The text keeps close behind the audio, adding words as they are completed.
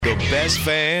best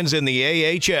fans in the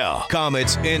AHL.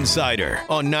 Comets Insider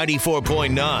on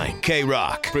 94.9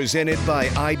 K-Rock. Presented by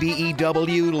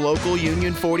IBEW Local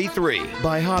Union 43,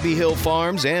 by Hobby Hill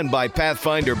Farms, and by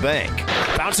Pathfinder Bank.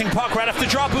 Bouncing puck right off the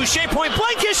draw. Boucher point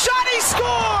blank. His shot. He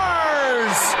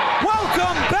scores!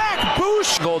 Welcome back,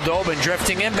 Boucher. Goldobin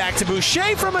drifting in back to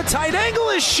Boucher from a tight angle.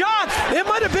 His shot. It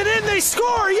might have been in. They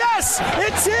score. Yes,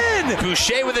 it's in.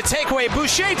 Boucher with a takeaway.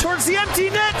 Boucher towards the empty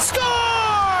net. Scores!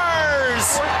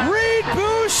 Reed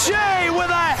Boucher with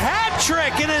a hat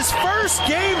trick in his first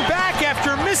game back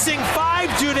after missing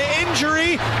 5 due to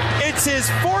injury. It's his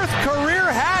 4th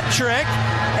career hat trick,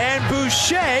 and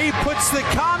Boucher puts the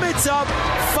Comets up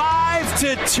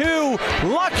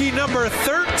 5-2. Lucky number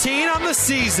 13 on the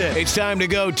season. It's time to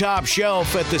go top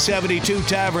shelf at the 72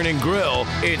 Tavern and Grill.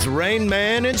 It's Rain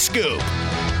Man and Scoop.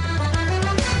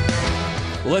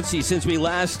 Let's see, since we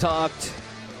last talked,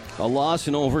 a loss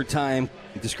in overtime,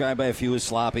 described by a few as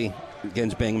sloppy,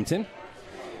 against Binghamton.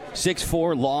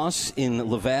 6-4 loss in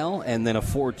Laval, and then a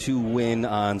 4-2 win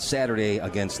on Saturday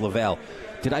against Laval.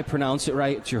 Did I pronounce it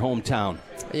right? It's your hometown.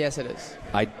 Yes, it is.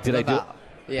 Did Laval. I do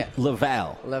it? Yeah.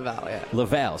 Laval. Laval, yeah.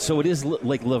 Laval. So it is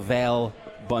like Laval,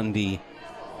 Bundy,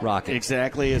 Rocket.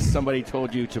 Exactly as somebody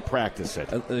told you to practice it.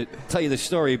 Tell you the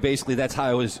story. Basically, that's how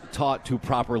I was taught to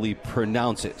properly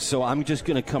pronounce it. So I'm just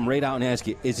going to come right out and ask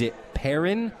you, is it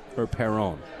Perron or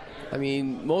Perron? I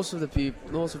mean, most of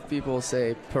people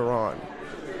say Perron.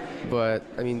 But,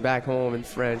 I mean, back home in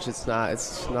French, it's not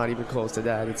even close to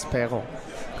that. It's Perron,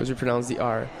 because we pronounce the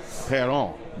R. Perron.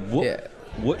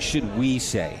 What should we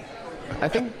say? I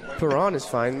think Perron is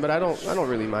fine, but I don't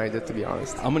really mind it, to be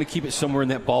honest. I'm going to keep it somewhere in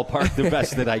that ballpark the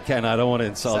best that I can. I don't want to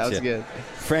insult you. Sounds good.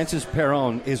 Francis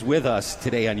Perron is with us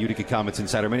today on Utica Comets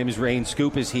Insider. My name is Rain.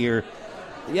 Scoop is here.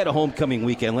 You had a homecoming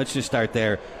weekend. Let's just start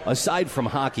there. Aside from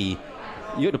hockey,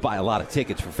 you had to buy a lot of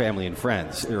tickets for family and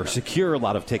friends, or secure a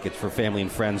lot of tickets for family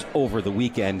and friends over the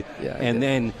weekend. Yeah, and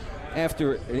then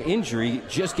after an injury,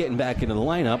 just getting back into the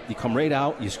lineup, you come right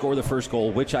out, you score the first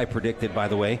goal, which I predicted, by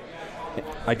the way.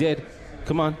 I did.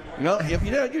 Come on. No, yep,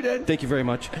 you did. Thank you very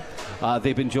much.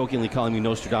 They've been jokingly calling me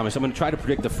Nostradamus. I'm going to try to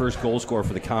predict the first goal scorer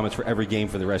for the Comets for every game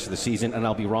for the rest of the season, and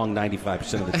I'll be wrong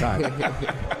 95% of the time.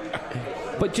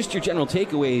 But just your general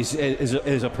takeaways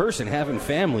as a person, having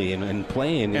family and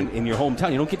playing in your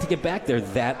hometown. You don't get to get back there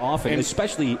that often,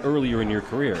 especially earlier in your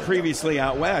career. Previously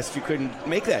out west, you couldn't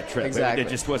make that trip. Exactly. It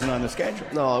just wasn't on the schedule.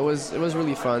 No, it was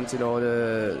really fun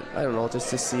just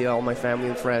to see all my family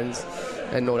and friends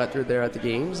and know that they're there at the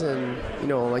games. And,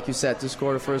 like you said, to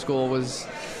score the first goal was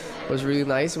really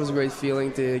nice. It was a great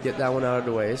feeling to get that one out of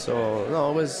the way. So,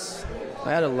 no, I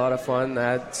had a lot of fun.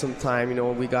 I had some time.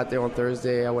 We got there on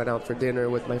Thursday. I went out for dinner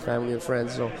with my family and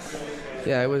friends. So,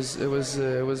 yeah, it was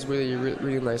really,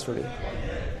 really nice for me.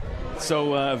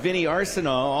 So, Vinny Arsenault,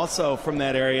 also from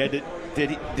that area,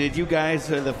 did you guys,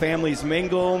 the families,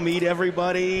 mingle, meet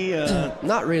everybody?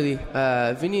 Not really.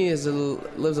 Vinny lives a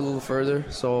little further,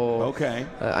 so okay.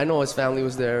 I know his family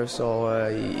was there, so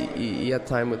he had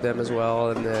time with them as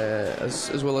well, and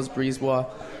as well as Brisebois.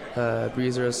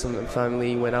 Breezer has some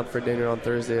family, went out for dinner on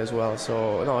Thursday as well.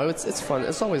 So, no, it's fun.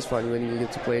 It's always fun when you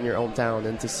get to play in your hometown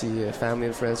and to see family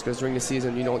and friends, because during the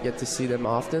season you don't get to see them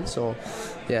often. So,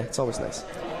 yeah, it's always nice.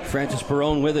 Francis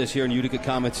Perron with us here in Utica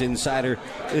Comets Insider.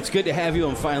 It's good to have you.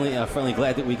 I'm finally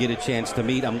glad that we get a chance to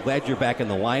meet. I'm glad you're back in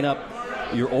the lineup.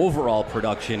 Your overall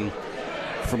production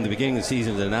from the beginning of the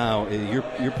season to now,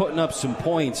 you're putting up some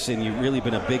points, and you've really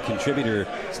been a big contributor.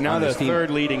 It's now the third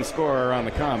leading scorer on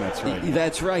the Comets, right?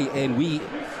 That's right, and we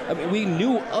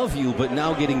knew of you, but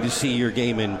now getting to see your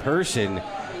game in person,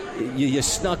 you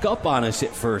snuck up on us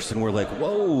at first, and we're like,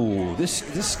 whoa,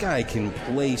 this guy can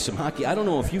play some hockey. I don't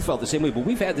know if you felt the same way, but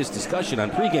we've had this discussion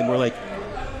on pregame. We're like,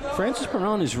 Francis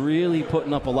Perron is really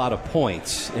putting up a lot of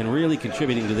points and really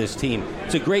contributing to this team.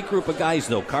 It's a great group of guys,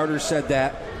 though. Carter said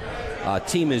that.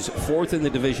 Team is 4th in the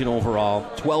division overall,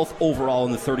 12th overall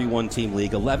in the 31-team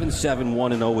league, 11-7,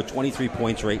 1-0 with 23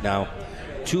 points right now,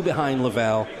 2 behind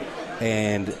Laval,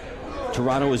 and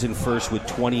Toronto is in first with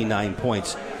 29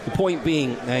 points. The point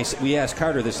being, we asked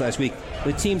Carter this last week,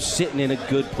 the team's sitting in a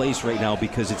good place right now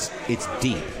because it's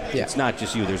deep. Yeah. It's not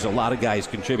just you. There's a lot of guys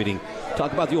contributing.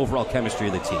 Talk about the overall chemistry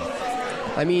of the team.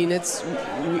 I mean,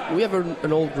 we have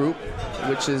an old group,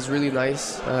 which is really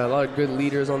nice. A lot of good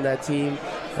leaders on that team.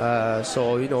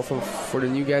 So, for the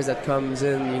new guys that comes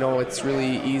in, it's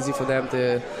really easy for them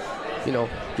to,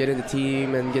 get in the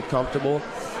team and get comfortable.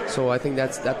 So I think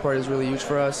that part is really huge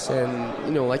for us.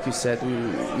 And, like you said,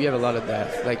 we have a lot of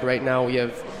depth. Like right now we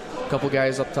have a couple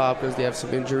guys up top because they have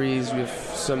some injuries. We have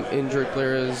some injured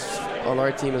players on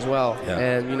our team as well. Yeah.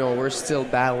 And, we're still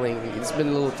battling. It's been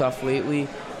a little tough lately.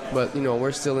 but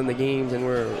we're still in the games, and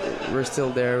we're still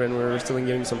there, and we're still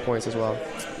getting some points as well.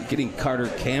 Getting Carter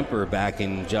Camper back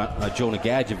and Jonah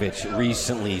Gadjevich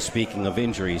recently, speaking of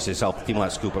injuries, has helped the team a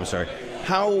lot. Scoop, I'm sorry.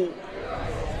 How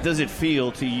does it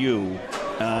feel to you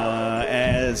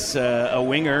as a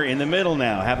winger in the middle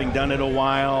now, having done it a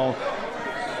while?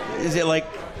 Is it like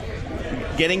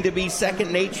getting to be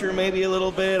second nature maybe a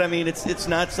little bit? I mean, it's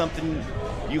not something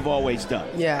you've always done.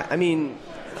 Yeah, I mean,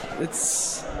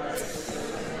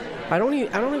 I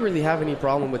don't really have any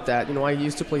problem with that. I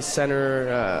used to play center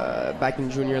back in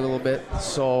junior a little bit,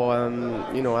 so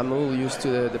I'm a little used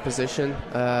to the position.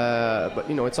 But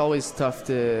it's always tough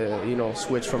to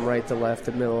switch from right to left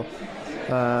to middle.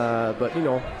 But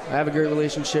I have a great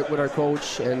relationship with our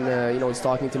coach, and he's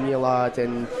talking to me a lot,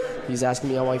 and he's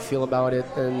asking me how I feel about it.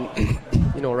 And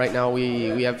right now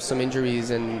we have some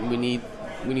injuries, and we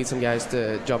need some guys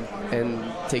to jump and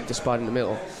take the spot in the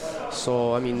middle.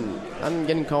 So, I mean, I'm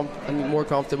getting more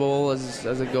comfortable as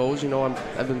it goes.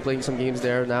 I've been playing some games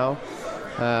there now.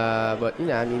 But,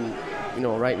 yeah, I mean,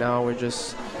 right now we're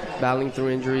just battling through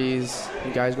injuries,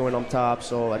 guys going on top.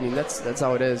 So, I mean, that's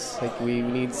how it is. Like, we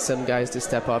need some guys to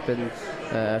step up and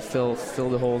fill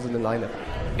the holes in the lineup.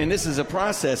 And this is a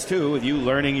process, too, with you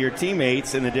learning your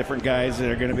teammates and the different guys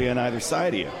that are going to be on either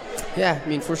side of you. Yeah, I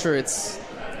mean, for sure,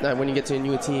 when you get to a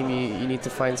new team, you need to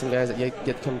find some guys that you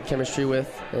get chemistry with,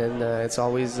 and it's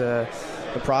always a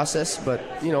process. But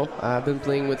I've been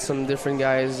playing with some different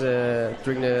guys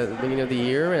during the beginning of the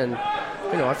year, and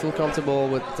I feel comfortable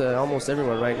with almost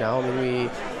everyone right now. I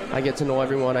mean, I get to know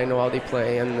everyone. I know how they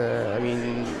play, and I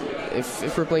mean,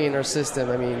 if we're playing in our system,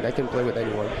 I mean, I can play with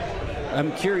anyone.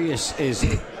 I'm curious, is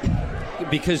it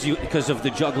because of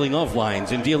the juggling of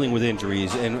lines and dealing with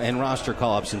injuries and roster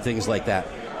call-ups and things like that?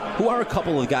 Who are a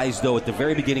couple of guys, though, at the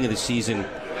very beginning of the season,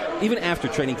 even after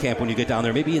training camp when you get down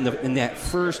there, maybe in that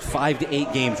first 5 to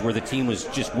 8 games where the team was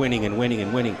just winning and winning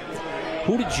and winning,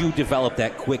 who did you develop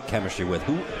that quick chemistry with?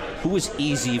 Who was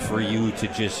easy for you to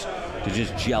just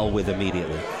gel with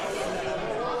immediately?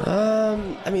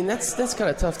 I mean, that's kind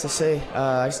of tough to say.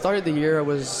 I started the year, I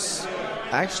was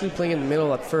actually playing in the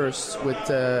middle at first with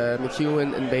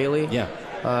McEwen and Bailey. Yeah.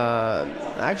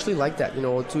 I actually like that,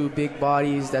 two big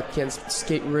bodies that can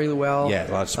skate really well. Yeah,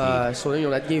 a lot of speed. So,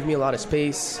 that gave me a lot of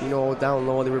space. Down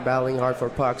low, they were battling hard for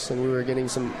pucks, and we were getting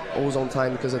some ozone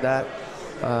time because of that.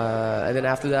 And then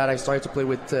after that, I started to play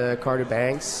with Carter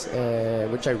Banks,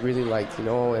 which I really liked.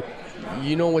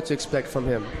 You know what to expect from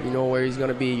him. You know where he's going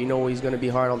to be. You know he's going to be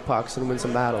hard on pucks and win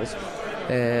some battles.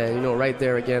 And, right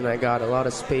there, again, I got a lot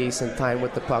of space and time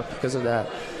with the puck because of that.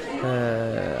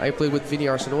 I played with Vinny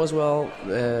Arsenault as well,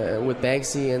 with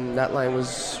Banksy, and that line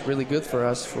was really good for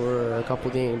us for a couple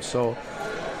games. So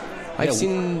I've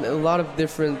seen a lot of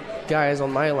different guys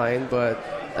on my line, but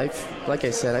like I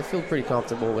said, I feel pretty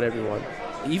comfortable with everyone.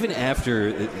 Even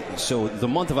after, so the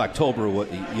month of October,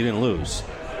 you didn't lose.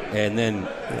 And then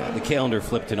the calendar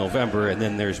flipped to November, and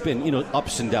then there's been,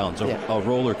 ups and downs, a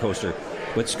roller coaster.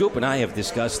 But Scoop and I have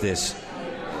discussed this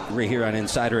right here on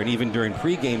Insider, and even during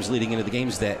pre-games leading into the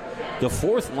games, that the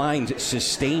fourth line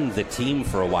sustained the team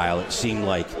for a while. It seemed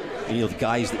like, the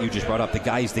guys that you just brought up, the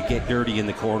guys that get dirty in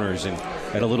the corners and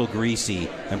get a little greasy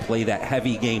and play that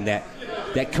heavy game, that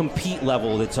compete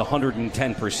level that's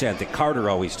 110% that Carter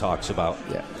always talks about.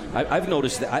 Yeah. I've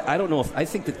noticed that. I don't know if I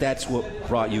think that's what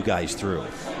brought you guys through.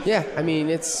 Yeah, I mean,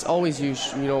 it's always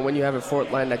huge, when you have a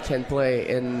fourth line that can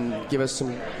play and give us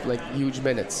some huge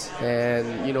minutes.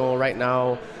 And right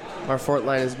now, our fourth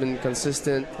line has been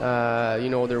consistent.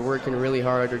 They're working really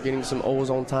hard. They're getting some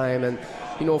ozone time, and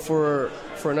for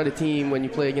another team, when you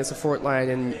play against a fourth line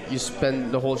and you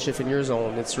spend the whole shift in your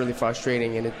zone, it's really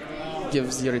frustrating, and it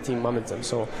gives the other team momentum.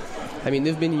 So, I mean,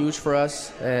 they've been huge for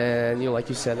us, and like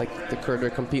you said, their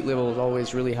compete level is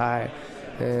always really high,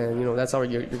 and that's how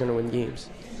you're going to win games.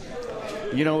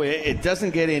 It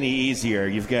doesn't get any easier.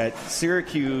 You've got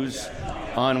Syracuse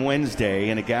on Wednesday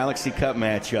in a Galaxy Cup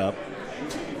matchup.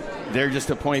 They're just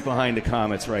a point behind the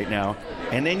Comets right now.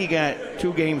 And then you got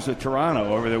 2 games with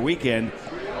Toronto over the weekend,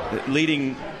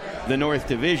 leading the North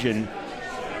Division.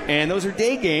 And those are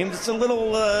day games. It's a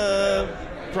little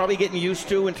probably getting used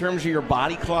to in terms of your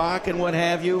body clock and what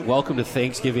have you. Welcome to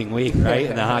Thanksgiving week, right,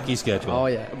 in the hockey schedule. Oh,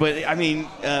 yeah. But, I mean,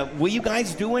 will you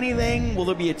guys do anything? Will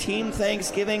there be a team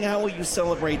Thanksgiving? How will you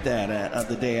celebrate that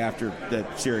the day after the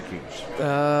Syracuse?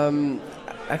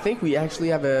 I think we actually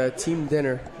have a team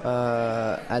dinner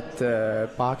at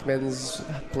Bachman's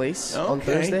place on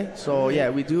Thursday. So, yeah,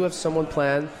 we do have something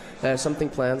planned.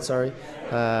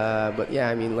 But, yeah,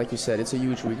 I mean, like you said, it's a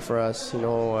huge week for us.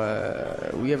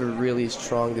 We have a really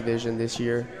strong division this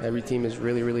year. Every team is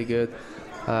really, really good.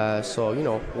 So,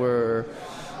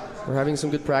 we're having some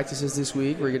good practices this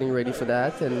week. We're getting ready for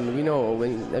that, and we know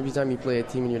every time you play a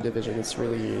team in your division, it's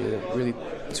really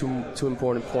two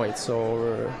important points. So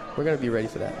we're going to be ready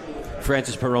for that.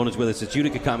 Francis Perron is with us. It's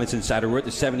Utica Comets Insider. We're at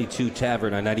the 72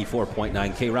 Tavern on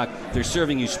 94.9 K-Rock. They're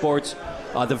serving you sports.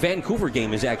 The Vancouver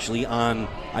game is actually on,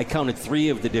 I counted 3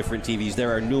 of the different TVs.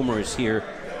 There are numerous here,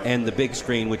 and the big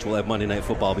screen, which will have Monday Night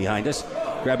Football behind us.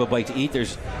 Grab a bite to eat.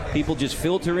 There's people just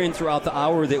filter in throughout the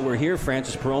hour that we're here.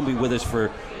 Francis Perron will be with us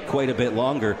for quite a bit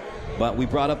longer. But we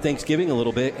brought up Thanksgiving a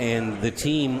little bit, and the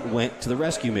team went to the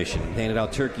rescue mission, handed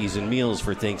out turkeys and meals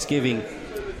for Thanksgiving.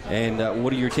 And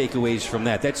what are your takeaways from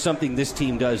that? That's something this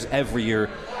team does every year.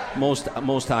 Most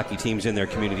hockey teams in their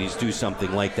communities do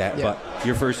something like that. Yeah. But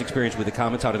your first experience with the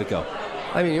Comets, how did it go?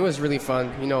 I mean, it was really fun.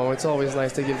 You know, it's always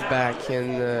nice to give back,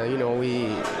 and you know,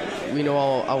 we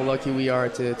know how lucky we are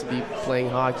to be playing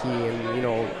hockey, and you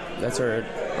know, that's our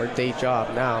day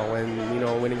job now, and you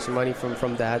know, winning some money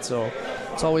from that. So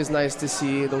it's always nice to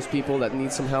see those people that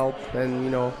need some help, and you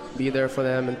know, be there for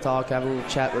them and talk, have a little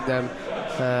chat with them.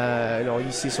 You know,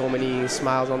 you see so many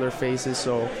smiles on their faces.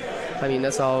 So I mean,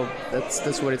 that's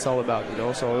what it's all about, you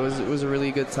know. So it was a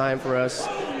really good time for us.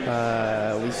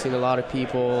 We've seen a lot of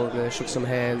people, and shook some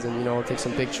hands, and you know, take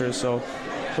some pictures. So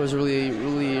it was a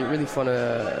really fun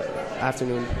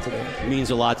afternoon today. It means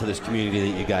a lot to this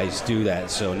community that you guys do that.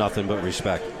 So nothing but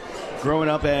respect. Growing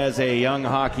up as a young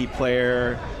hockey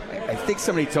player, I think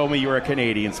somebody told me you were a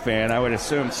Canadiens fan. I would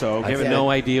assume so. I have no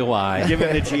idea why.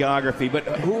 Given the geography. But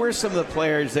who were some of the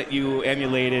players that you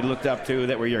emulated, looked up to,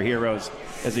 that were your heroes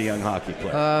as a young hockey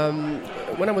player?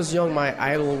 When I was young, my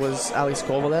idol was Alex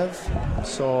Kovalev.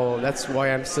 So that's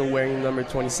why I'm still wearing number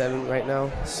 27 right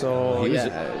now. So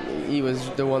he was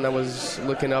the one I was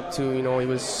looking up to. You know, he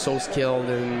was so skilled,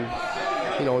 and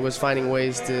you know, he was finding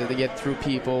ways to get through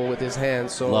people with his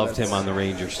hands. So loved him on the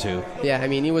Rangers too. Yeah, I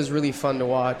mean, he was really fun to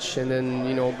watch. And then,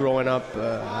 you know, growing up,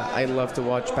 I love to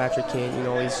watch Patrick Kane. You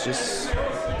know, he's just,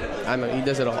 he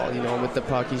does it all. You know, with the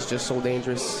puck, he's just so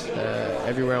dangerous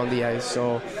everywhere on the ice.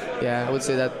 So yeah, I would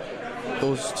say that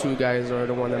those 2 guys are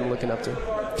the one I'm looking up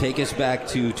to. Take us back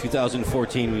to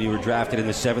 2014 when you were drafted in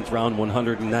the 7th round,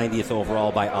 190th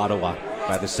overall by Ottawa,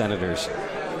 by the Senators.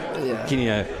 Yeah. Can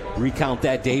you recount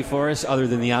that day for us, other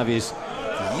than the obvious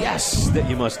yes that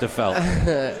you must have felt?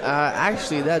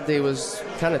 Actually, that day was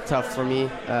kind of tough for me.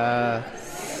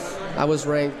 I was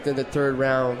ranked in the 3rd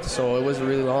round, so it was a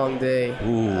really long day.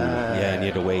 Ooh, yeah, and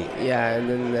you had to wait. Yeah, and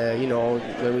then, you know,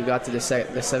 when we got to the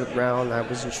 7th round, I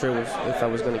wasn't sure if I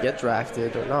was going to get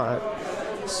drafted or not.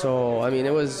 So, I mean,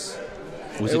 it was...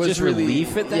 Was it just really,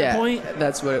 relief at that point? Yeah,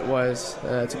 that's what it was,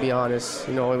 to be honest.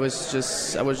 You know, I was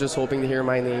just hoping to hear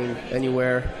my name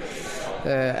anywhere,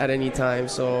 at any time.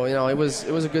 So, you know, it was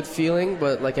a good feeling,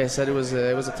 but like I said, it was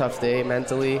a tough day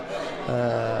mentally.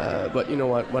 But you know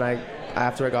what?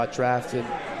 After I got drafted,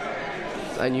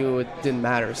 I knew it didn't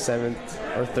matter 7th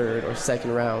or 3rd or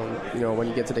 2nd round. You know, when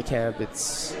you get to the camp,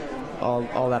 it's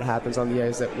all that happens on the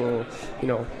ice that will, you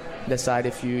know, decide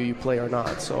if you play or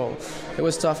not. So it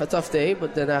was a tough day,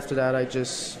 but then after that I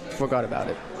just forgot about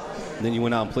it. And then you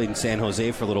went out and played in San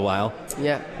Jose for a little while.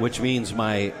 Yeah. Which means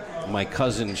my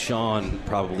cousin Sean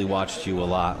probably watched you a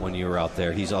lot when you were out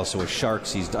there. He's also a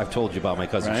Sharks. I've told you about my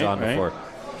cousin Sean before.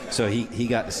 So he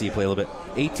got to see you play a little bit.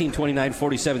 18, 29,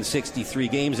 47, 63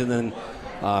 games, and then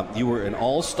you were an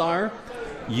all-star.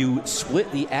 You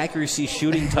split the accuracy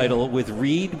shooting title with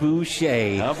Reed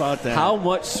Boucher. How about that? How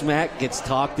much smack gets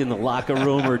talked in the locker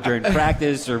room or during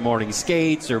practice or morning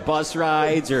skates or bus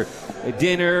rides or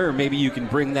dinner? Or maybe you can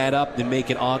bring that up and make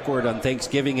it awkward on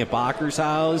Thanksgiving at Bacher's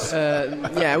house.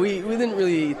 Yeah, we didn't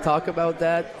really talk about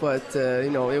that, but you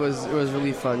know, it was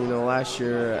really fun. You know, last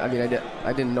year, I mean,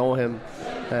 I didn't know him.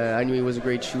 I knew he was a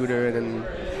great shooter, and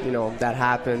then, you know, that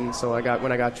happened. So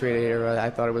when I got traded here, I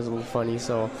thought it was a little funny.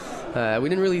 So we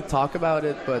didn't really talk about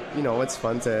it, but you know, it's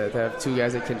fun to have 2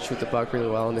 guys that can shoot the puck really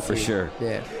well on the team. For sure.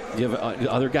 Yeah. Do you have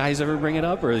other guys ever bring it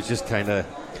up, or it's just kind of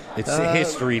it's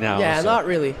history now? Yeah, so. Not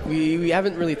really. We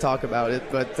haven't really talked about it,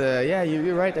 but yeah,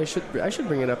 you're right. I should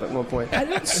bring it up at one point. I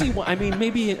don't see why. I mean,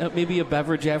 maybe a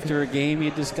beverage after a game,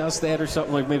 you discuss that or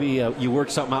something, like maybe you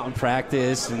work something out in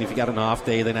practice, and if you got an off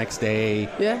day the next day.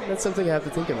 Yeah, that's something I have to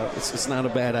think about. It's not a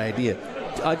bad idea.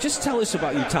 Just tell us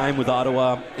about your time with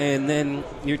Ottawa, and then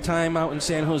your time out in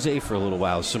San Jose for a little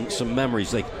while. Some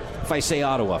memories. Like, if I say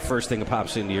Ottawa, first thing that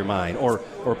pops into your mind, or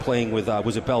playing with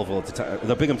was it Belleville at the time,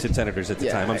 the Binghamton Senators at the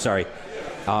time. I'm sorry.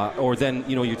 Or then,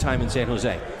 you know, your time in San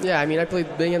Jose. Yeah, I mean, I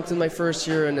played Binghamton my first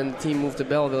year, and then the team moved to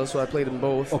Belleville, so I played in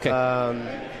both. Okay.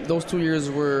 Those 2 years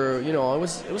were, you know, it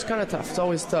was kind of tough. It's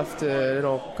always tough to, you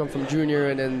know, come from junior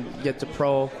and then get to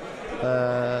pro.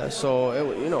 So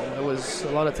it was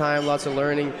a lot of time, lots of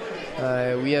learning.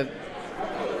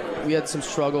 We had some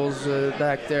struggles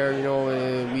back there.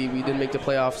 We didn't make the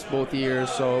playoffs both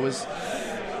years, so it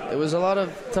was a lot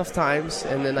of tough times.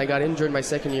 And then I got injured my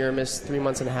second year, missed 3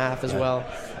 months and a half as well.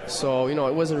 So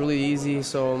it wasn't really easy.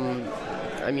 So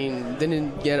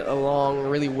didn't get along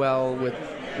really well with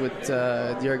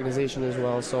the organization as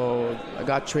well. So I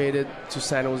got traded to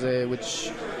San Jose,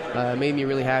 which made me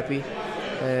really happy.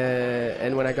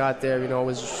 And when I got there, it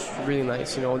was really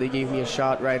nice. They gave me a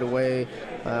shot right away.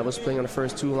 I was playing on the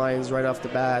first two lines right off the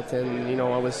bat, and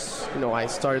I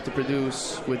started to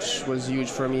produce, which was huge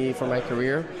for me for my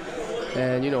career.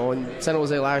 And in San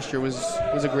Jose last year was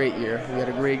a great year. We had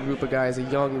a great group of guys,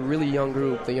 really young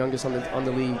group, the youngest in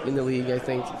the league, I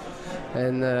think.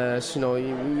 And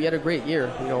we had a great year.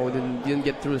 We didn't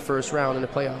get through the first round in the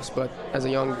playoffs, but as a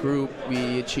young group,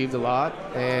 we achieved a lot.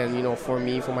 And for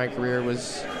me, for my career, it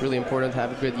was really important to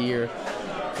have a good year.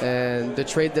 And the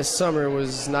trade this summer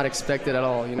was not expected at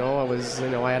all.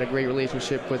 I had a great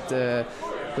relationship with the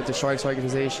Sharks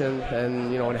organization,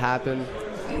 and it happened.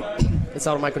 It's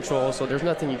out of my control, so there's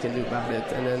nothing you can do about it.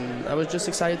 And then I was just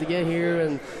excited to get here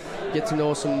and get to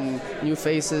know some new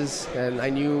faces, and I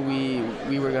knew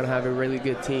we were going to have a really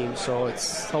good team. So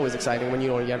it's always exciting when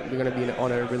you're going to be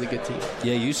on a really good team.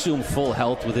 Yeah, you assume full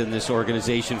health within this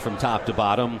organization from top to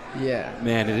bottom. Yeah.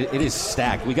 Man, it is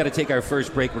stacked. We got to take our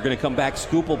first break. We're going to come back.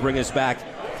 Scoop will bring us back.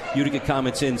 Utica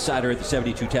Comets Insider at the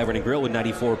 72 Tavern and Grill with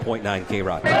 94.9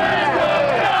 K-Rock.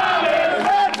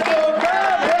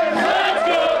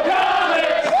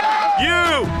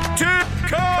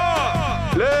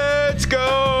 Let's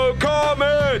go,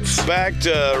 Comets! Back to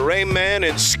Rayman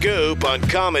and Scoop on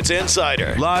Comets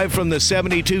Insider. Live from the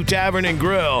 72 Tavern and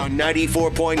Grill on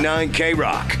 94.9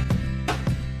 K-Rock.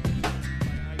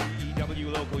 EW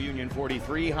Local Union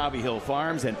 43, Hobby Hill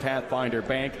Farms, and Pathfinder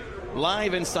Bank.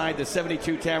 Live inside the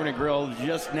 72 Tavern and Grill,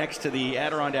 just next to the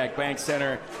Adirondack Bank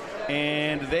Center.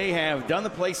 And they have done the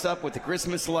place up with the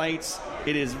Christmas lights.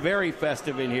 It is very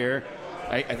festive in here.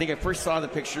 I think I first saw the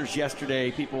pictures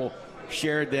yesterday. People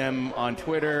shared them on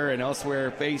Twitter and elsewhere,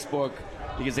 Facebook,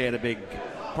 because they had a big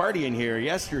party in here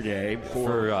yesterday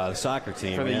for the soccer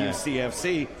team, for the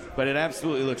UCFC. But it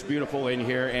absolutely looks beautiful in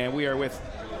here, and we are with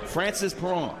Francis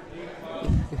Perron.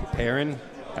 Perron?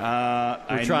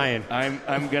 We're trying.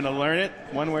 I'm going to learn it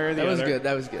one way or the other.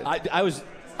 That was good.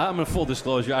 I'm in full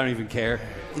disclosure. I don't even care.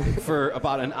 For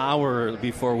about an hour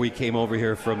before we came over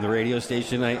here from the radio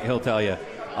station, he'll tell you,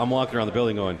 I'm walking around the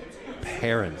building going,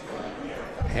 Perron,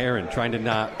 trying to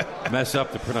not mess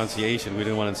up the pronunciation. We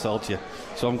didn't want to insult you.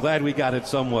 So I'm glad we got it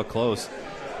somewhat close.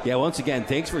 Yeah, once again,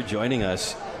 thanks for joining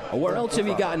us. Where else have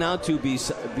you gotten out to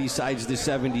besides the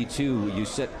 72? You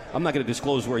said, I'm not going to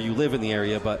disclose where you live in the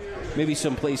area, but maybe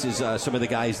some places, some of the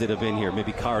guys that have been here,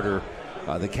 maybe Carter,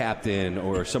 the captain,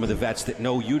 or some of the vets that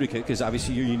know Utica, because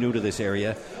obviously you're new to this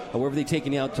area. Where have they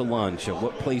taken you out to lunch? Or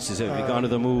what places? Have you gone to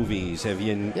the movies? Have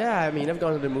you? Yeah, I've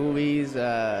gone to the movies.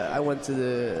 I went to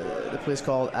the place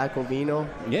called Acovino,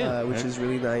 which is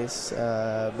really nice.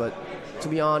 But to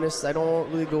be honest, I don't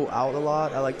really go out a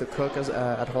lot. I like to cook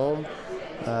at home.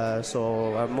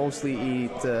 So I mostly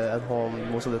eat at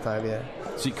home most of the time, yeah.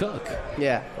 So you cook?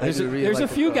 Yeah. There's a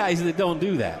few guys that don't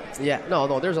do that. Yeah,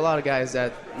 no, there's a lot of guys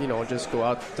that, just go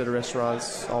out to the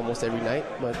restaurants almost every night.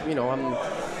 But,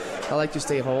 I like to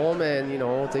stay home and,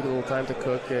 take a little time to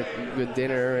cook a good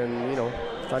dinner and,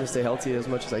 try to stay healthy as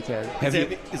much as I can.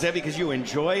 Is that because you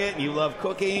enjoy it and you love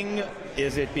cooking?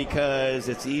 Is it because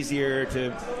it's easier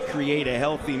to create a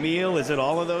healthy meal? Is it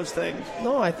all of those things?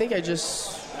 No, I think I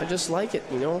just like it,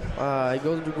 I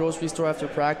go to the grocery store after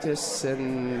practice,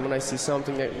 and when I see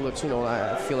something that looks,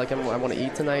 I feel like I want to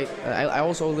eat tonight. I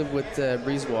also live with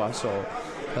Brisebois, so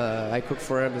I cook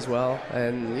for him as well.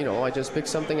 And, I just pick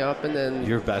something up and then...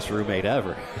 Your best roommate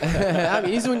ever.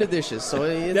 He's doing the dishes, so...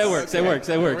 That works.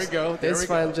 There we go. It's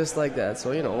fun just like that. So,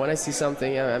 when I see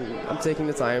something, I'm taking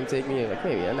the time. Take me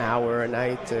maybe an hour a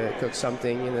night to cook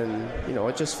something, and then,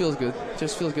 it just feels good. It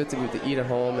just feels good to eat at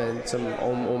home and some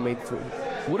homemade food.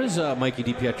 What is Mikey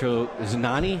DiPietro? His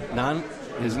nani?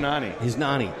 His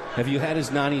nani. Have you had his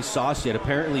nani sauce yet?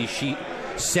 Apparently she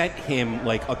sent him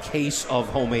like a case of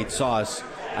homemade sauce.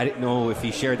 I didn't know if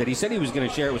he shared that. He said he was going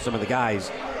to share it with some of the guys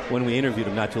when we interviewed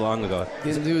him not too long ago.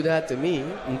 Didn't do that to me.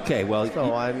 Okay, well...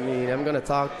 So, I'm going to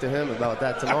talk to him about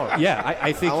that tomorrow. Yeah,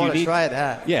 I think I you want need to try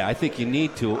that. Yeah, I think you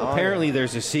need to. Apparently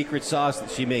there's a secret sauce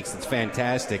that she makes that's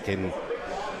fantastic, and...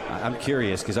 I'm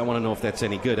curious because I want to know if that's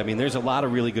any good. There's a lot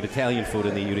of really good Italian food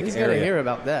in the Utica area. He's going to hear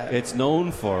about that. It's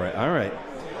known for it. All right.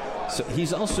 So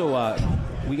he's also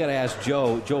we got to ask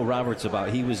Joe Roberts about.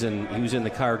 He was in the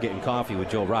car getting coffee with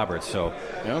Joe Roberts. So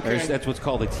that's what's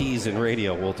called a tease in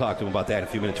radio. We'll talk to him about that in a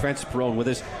few minutes. Francis Perron with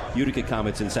us, Utica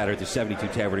Comets Insider at the 72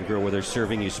 Tavern Grill, where they're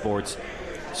serving you sports.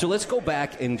 So let's go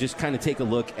back and just kind of take a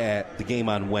look at the game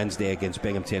on Wednesday against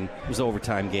Binghamton. It was an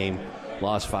overtime game,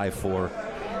 lost 5-4.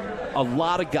 A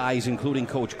lot of guys, including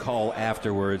Coach Call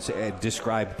afterwards,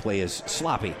 described play as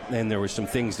sloppy, and there were some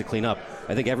things to clean up.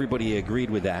 I think everybody agreed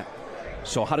with that.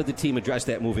 So how did the team address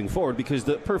that moving forward? Because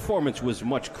the performance was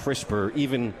much crisper,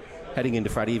 even heading into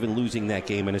Friday, even losing that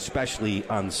game, and especially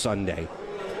on Sunday.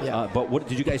 Yeah. But what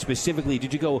did you guys specifically,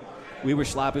 did you go, we were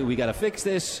sloppy, we got to fix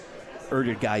this? Or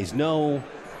did guys know?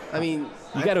 I mean,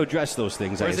 you got to address those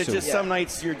things. Or is it just some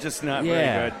nights you're just not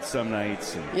very good? Some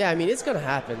nights. Yeah, I mean, it's gonna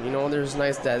happen. There's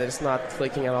nights that it's not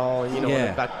clicking at all, and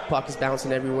the puck is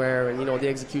bouncing everywhere, and the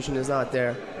execution is not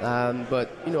there.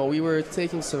 But we were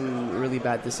taking some really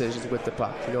bad decisions with the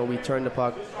puck. We turned the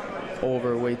puck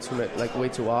over way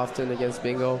too often against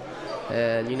Bingo,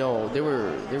 and they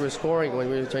were scoring when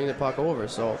we were turning the puck over.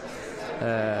 So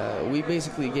we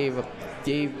basically gave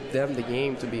them the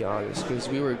game, to be honest, because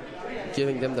we were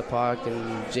giving them the puck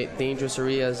in dangerous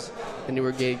areas, and they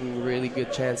were getting really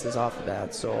good chances off of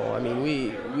that. So, I mean,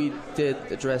 we did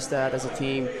address that as a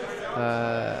team.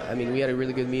 I mean, we had a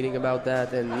really good meeting about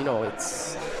that, and,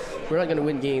 we're not going to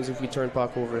win games if we turn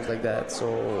puck overs like that.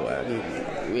 So, I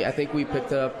mean, I think we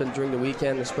picked up during the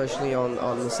weekend, especially on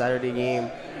the Saturday game.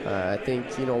 I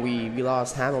think, we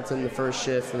lost Hamilton the first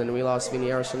shift, and then we lost Vinny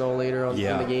Arsenault later on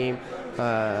in the game.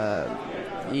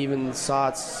 Even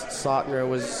Sautner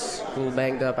was a little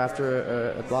banged up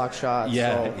after a block shot.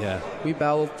 We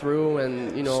battled through,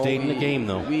 and stayed in the game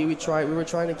though. We were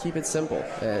trying to keep it simple,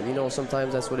 and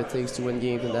sometimes that's what it takes to win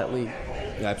games in that league.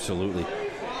 Absolutely.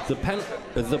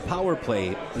 The power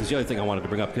play is the other thing I wanted to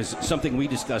bring up, because something we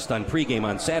discussed on pregame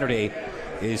on Saturday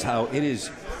is how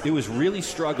it was really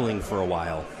struggling for a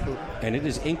while, and it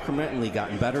has incrementally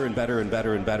gotten better and better and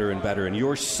better and better and better, and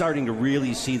you're starting to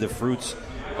really see the fruits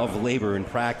of labor and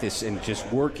practice and just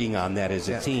working on that as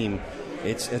a team.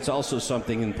 It's also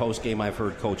something in post-game I've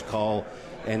heard Coach Call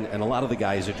and a lot of the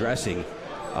guys addressing.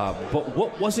 But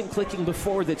what wasn't clicking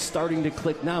before that's starting to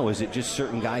click now? Is it just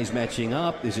certain guys matching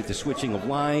up? Is it the switching of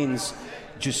lines?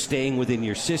 Just staying within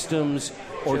your systems?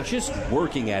 Or just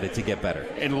working at it to get better?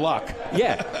 And luck.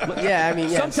 Yeah. I mean,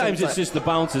 sometimes it's just the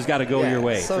bounce has got to go your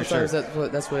way. Sometimes for sure.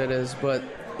 that's what it is. But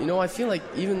I feel like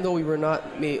even though we were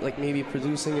not maybe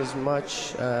producing as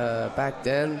much back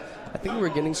then, I think we were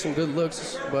getting some good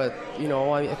looks. But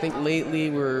I think lately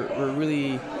we're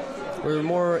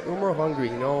more hungry.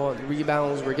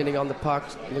 Rebounds, we're getting on the puck.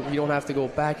 We don't have to go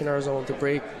back in our zone to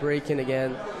break in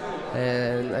again.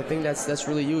 And I think that's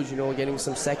really huge. Getting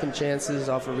some second chances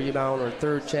off a rebound or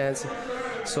third chance.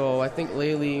 So I think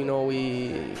lately,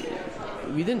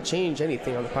 we didn't change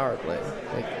anything on the power play.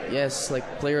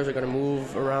 Players are going to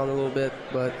move around a little bit,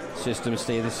 but systems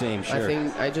stay the same. Sure.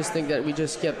 I just think that we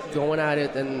just kept going at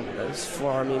it, and as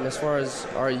far as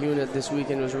our unit this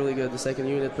weekend was really good. The second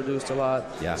unit produced a lot,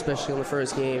 especially on the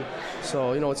first game.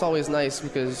 So it's always nice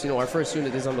because our first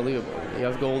unit is unbelievable. You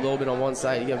have Guilaume on one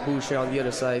side, you have Boucher on the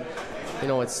other side.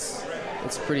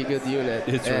 It's a pretty good unit.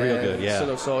 It's real good,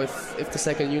 yeah. So if the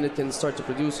second unit can start to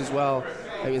produce as well,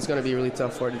 I mean, it's going to be really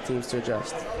tough for the teams to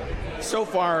adjust. So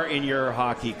far in your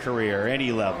hockey career,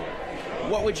 any level,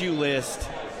 what would you list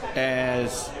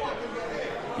as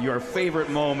your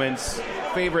favorite moments,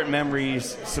 favorite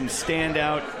memories, some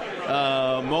standout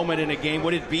moment in a game?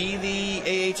 Would it be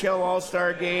the AHL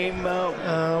All-Star game?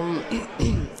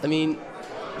 I mean,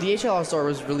 the AHL All-Star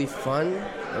was really fun.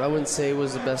 I wouldn't say it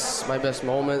was my best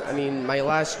moment. I mean, my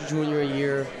last junior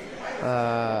year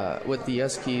with the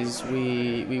Huskies,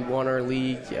 we won our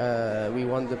league. We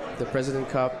won the President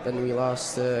Cup, and we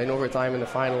lost in overtime in the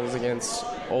finals against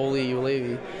Oli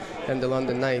Ulevi and the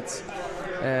London Knights.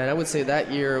 And I would say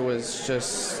that year was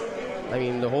just, I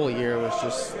mean, the whole year was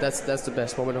just, that's the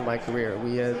best moment of my career.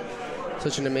 We had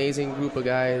such an amazing group of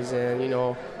guys, and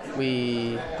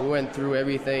we went through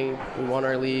everything. We won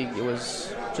our league. It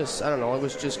was just, I don't know, it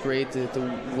was just great to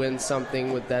win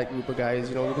something with that group of guys,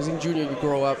 because in junior you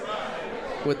grow up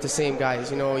with the same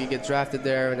guys, you get drafted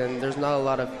there, and then there's not a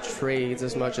lot of trades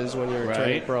as much as when you're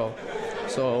turning pro.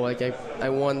 So I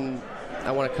won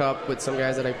a cup with some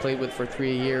guys that I played with for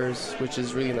 3 years, which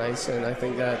is really nice. And I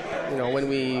think that when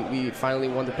we finally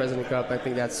won the President Cup, I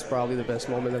think that's probably the best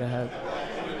moment that I had.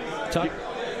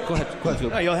 Go ahead.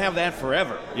 No, you'll have that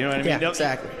forever. You know what I mean? Yeah,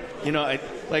 exactly.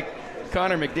 Like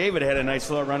Connor McDavid had a nice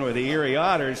little run with the Erie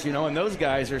Otters, and those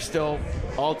guys are still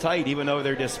all tight, even though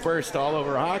they're dispersed all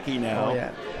over hockey now. Oh,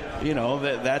 yeah.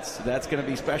 that's going to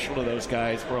be special to those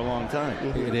guys for a long time.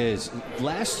 Mm-hmm. It is.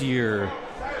 Last year,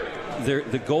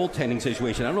 the goaltending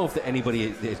situation, I don't know if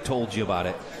anybody told you about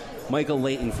it. Michael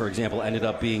Layton, for example, ended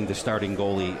up being the starting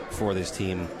goalie for this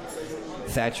team.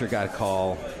 Thatcher got a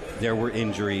call. There were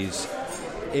injuries.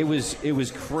 It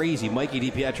was crazy. Mikey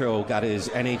DiPietro got his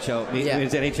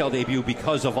NHL debut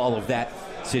because of all of that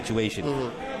situation.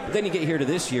 Mm-hmm. But then you get here to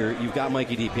this year, you've got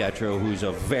Mikey DiPietro, who's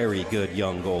a very good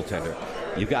young goaltender.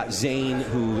 You've got Zane,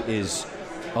 who is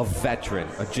a veteran,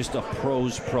 just a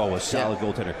pro's pro, a solid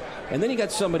goaltender. And then you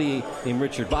got somebody named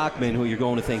Richard Bachman, who you're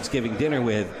going to Thanksgiving dinner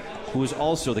with, who is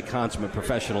also the consummate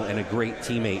professional and a great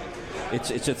teammate.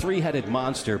 It's a three-headed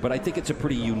monster, but I think it's a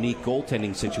pretty unique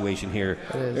goaltending situation here.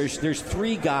 There's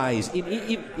three guys,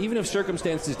 even if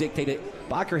circumstances dictate it.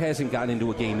 Bacher hasn't gotten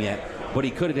into a game yet, but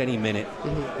he could at any minute.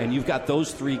 Mm-hmm. And you've got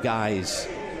those three guys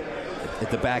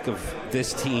at the back of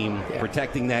this team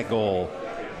protecting that goal.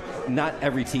 Not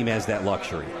every team has that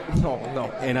luxury. No.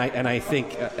 And I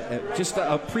think just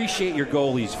appreciate your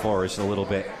goalies for us a little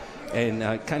bit and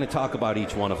kind of talk about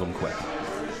each one of them quick.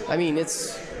 I mean,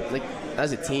 it's like,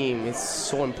 as a team, it's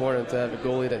so important to have a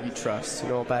goalie that you trust,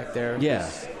 back there. Yeah.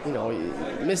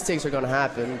 Mistakes are going to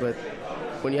happen, but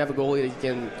when you have a goalie that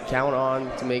you can count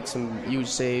on to make some huge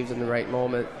saves in the right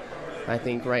moment, I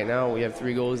think right now we have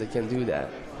three goalies that can do that.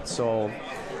 So,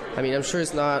 I mean, I'm sure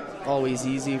it's not always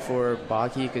easy for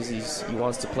Baki because he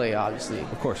wants to play, obviously.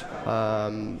 Of course.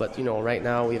 But, right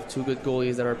now we have two good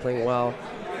goalies that are playing well.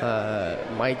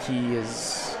 Mikey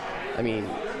is,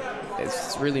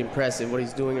 it's really impressive what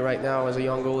he's doing right now as a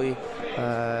young goalie.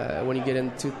 When you get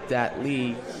into that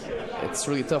league, it's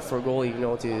really tough for a goalie,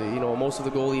 most of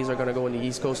the goalies are going to go in the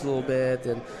East Coast a little bit,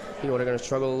 and, they're going to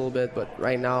struggle a little bit. But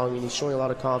right now, he's showing a lot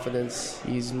of confidence.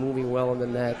 He's moving well on the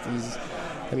net.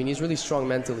 He's really strong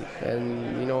mentally.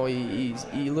 And,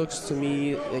 he looks to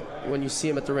me, like, when you see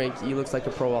him at the rink, he looks like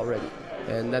a pro already.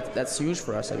 And that's huge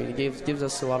for us. He gives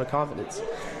us a lot of confidence.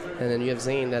 And then you have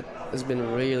Zane that has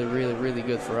been really, really, really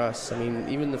good for us.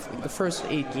 Even the first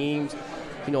 8 games,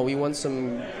 we won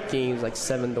some games like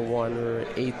 7-1 or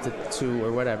 8-2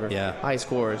 or whatever. Yeah. High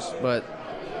scores. But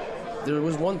there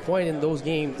was one point in those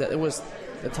games that it was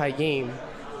a tight game,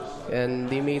 and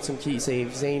they made some key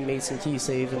saves. Zane made some key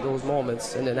saves in those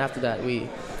moments, and then after that, you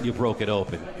broke it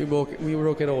open. We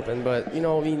broke it open. But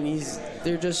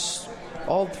they're just.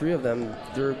 All three of them,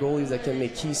 they're goalies that can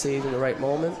make key saves in the right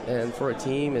moment, and for a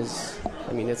team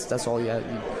that's all you have.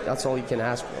 That's all you can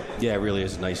ask for. Yeah, it really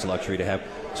is a nice luxury to have.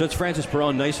 So it's Francis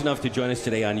Perron, nice enough to join us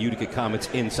today on Utica Comets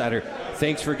Insider.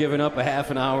 Thanks for giving up a half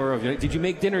an hour of. Did you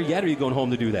make dinner yet, or are you going home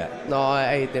to do that? No,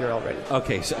 I ate dinner already.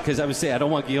 Okay, so because I was saying I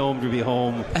don't want Guilaume to be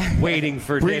home waiting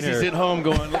for dinner. Breezy's at home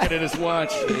looking at his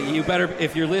watch. You better,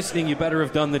 if you're listening, you better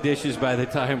have done the dishes by the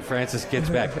time Francis gets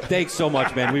back. Thanks so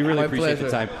much, man. We really appreciate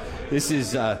the time. This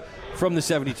is from the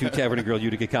 72 Tavern Grill,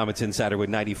 Utica Comets Insider with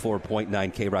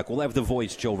 94.9 K-Rock. We'll have the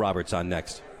voice, Joe Roberts, on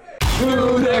next.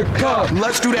 Utica.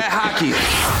 Let's do that hockey.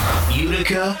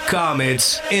 Utica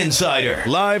Comets Insider.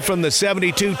 Live from the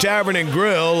 72 Tavern and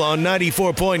Grill on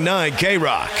 94.9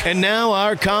 K-Rock. And now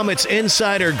our Comets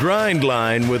Insider grind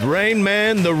line with Rain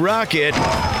Man the Rocket,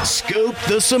 Scoop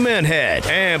the Cement Head,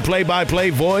 and play-by-play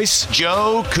voice,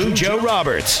 Joe Cujo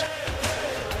Roberts.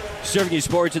 Serving you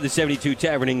sports at the 72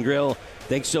 Tavern and Grill.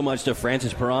 Thanks so much to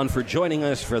Francis Perron for joining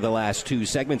us for the last 2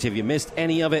 segments. If you missed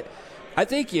any of it, I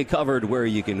think you covered where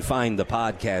you can find the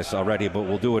podcast already, but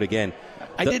we'll do it again.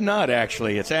 I did not,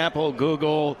 actually. It's Apple,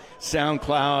 Google,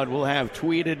 SoundCloud. We'll have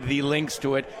tweeted the links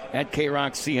to it at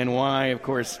KRockCNY. Of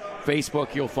course,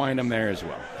 Facebook, you'll find them there as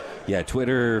well. Yeah,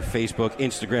 Twitter, Facebook,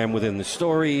 Instagram within the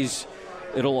stories.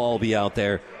 It'll all be out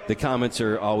there. The Comets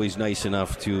are always nice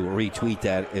enough to retweet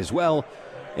that as well.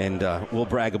 And we'll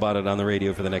brag about it on the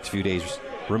radio for the next few days,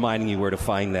 reminding you where to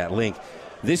find that link.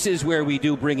 This is where we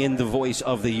do bring in the voice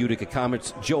of the Utica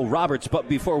Comets, Joe Roberts. But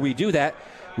before we do that,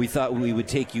 we thought we would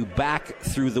take you back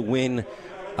through the win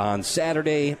on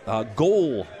Saturday.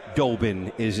 Goal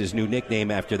Dobin is his new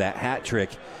nickname after that hat trick.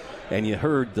 And you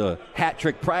heard the hat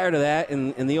trick prior to that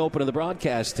in the open of the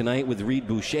broadcast tonight with Reed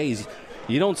Boucher.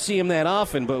 You don't see him that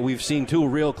often, but we've seen 2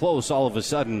 real close all of a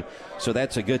sudden. So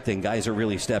that's a good thing. Guys are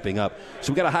really stepping up.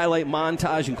 So we've got a highlight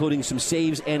montage, including some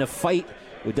saves and a fight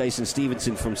with Dyson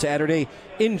Stevenson from Saturday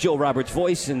in Joe Roberts'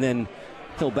 voice, and then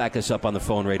he'll back us up on the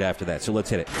phone right after that. So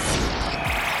let's hit it.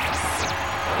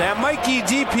 And Mikey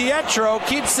DiPietro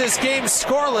keeps this game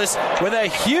scoreless with a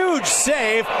huge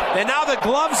save. And now the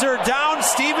gloves are down.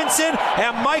 Stevenson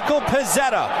and Michael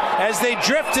Pezzetta as they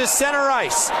drift to center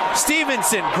ice.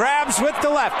 Stevenson grabs with the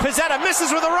left. Pezzetta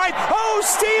misses with the right. Oh,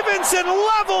 Stevenson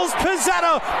levels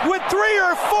Pezzetta with 3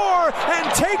 or 4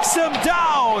 and takes him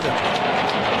down.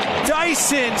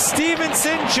 Dyson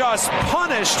Stevenson just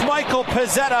punished Michael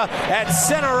Pezzetta at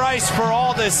center ice for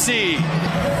all to see.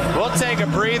 We'll take a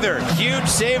breather. Huge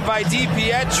save by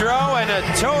DiPietro and a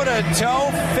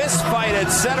toe-to-toe fist fight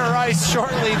at center ice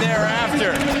shortly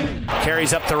thereafter.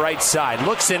 Carries up the right side,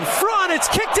 looks in front, it's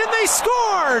kicked in, they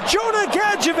score! Jonah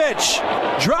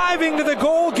Gadjevich driving to the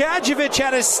goal. Gadjevich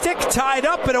had his stick tied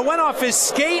up, but it went off his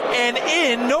skate and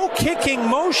in. No kicking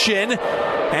motion.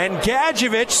 And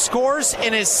Gadjevich scores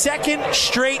in his second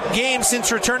straight game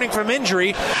since returning from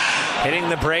injury. Hitting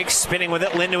the brakes, spinning with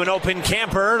it, Lynn to an open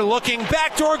camper, looking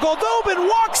backdoor, Goldobin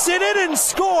walks it in and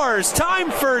scores.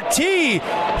 Time for tea.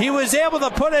 He was able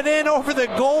to put it in over the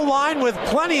goal line with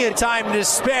plenty of time to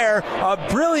spare. A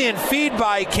brilliant feed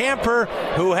by Camper,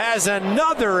 who has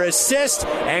another assist,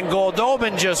 and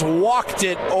Goldobin just walked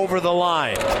it over the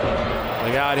line.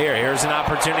 Look out here. Here's an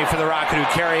opportunity for the Rocket, who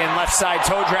carry in left side,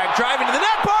 toe drag, driving to the net.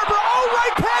 Barber,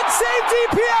 right pad save,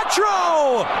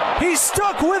 DiPietro! He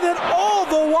stuck with it all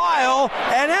the while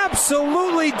and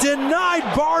absolutely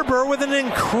denied Barber with an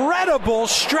incredible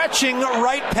stretching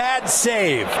right pad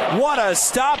save. What a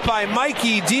stop by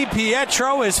Mikey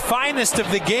DiPietro, his finest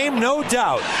of the game, no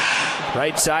doubt.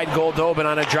 Right side, Goldobin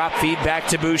on a drop feed back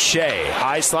to Boucher.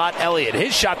 High slot, Elliott.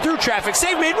 His shot through traffic.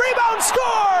 Save made. Rebound,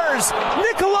 scores!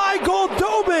 Nikolai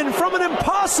Goldobin from an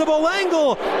impossible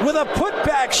angle with a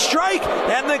putback strike,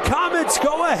 and the Comets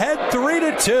go ahead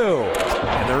 3-2.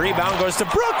 And the rebound goes to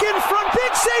Brook in front.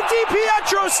 Big save.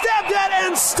 DiPietro stabbed at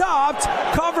and stopped.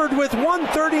 Covered with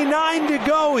 1:39 to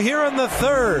go here in the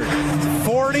third.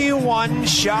 41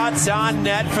 shots on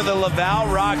net for the Laval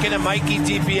Rocket, and Mikey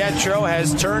DiPietro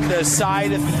has turned aside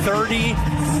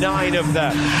 39 of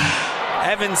them.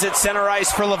 Evans at center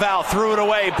ice for Laval, threw it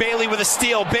away. Bailey with a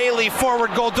steal. Bailey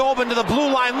forward, Goldobin to the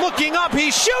blue line, looking up.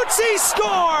 He shoots, he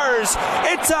scores!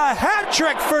 It's a hat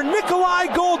trick for Nikolai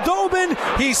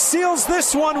Goldobin. He seals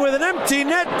this one with an empty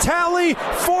net tally,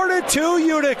 4-2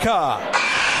 Utica.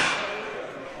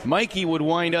 Mikey would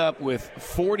wind up with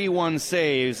 41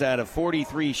 saves out of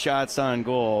 43 shots on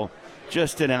goal.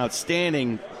 Just an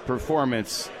outstanding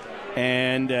performance.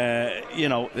 And, a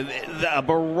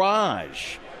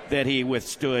barrage that he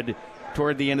withstood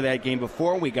toward the end of that game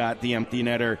before we got the empty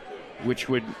netter, which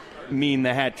would mean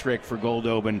the hat trick for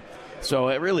Goldobin. So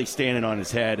it really standing on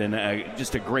his head, and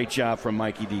just a great job from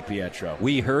Mikey DiPietro.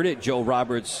 We heard it. Joe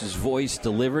Roberts' voice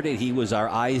delivered it. He was our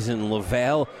eyes in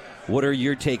Laval. What are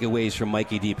your takeaways from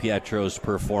Mikey DiPietro's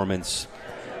performance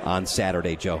on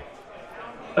Saturday, Joe?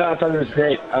 I thought it was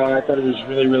great. I thought it was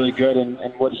really, really good. And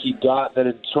what he got that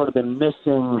had sort of been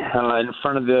missing in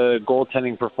front of the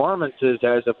goaltending performances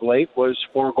as of late was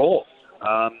 4 goals.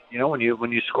 When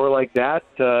you score like that,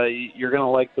 you're going to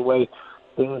like the way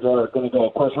things are going to go.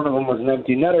 Of course, one of them was an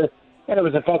empty netter, and it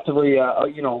was effectively a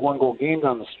 1-goal game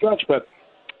down the stretch. But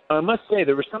I must say,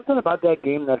 there was something about that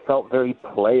game that felt very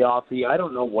playoffy. I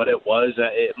don't know what it was.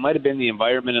 It might have been the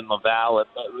environment in Laval. It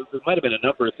might have been a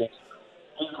number of things.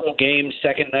 Game,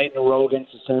 second night in a row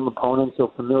against the same opponent,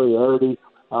 so familiarity.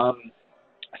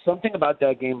 Something about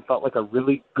that game felt like a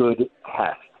really good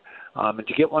test. And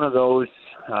to get one of those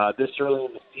this early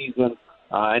in the season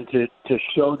and to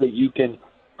show that you can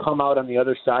come out on the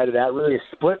other side of that, really a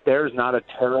split there is not a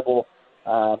terrible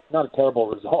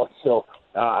result. So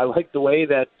I like the way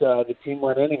that the team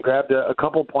went in and grabbed a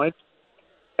couple points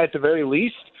at the very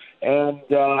least. And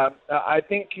I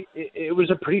think it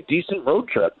was a pretty decent road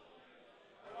trip.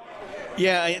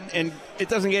 Yeah, and it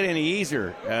doesn't get any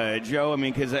easier, Joe. I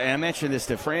mean, because I mentioned this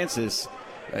to Francis.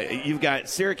 You've got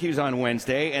Syracuse on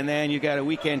Wednesday, and then you got a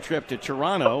weekend trip to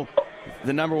Toronto,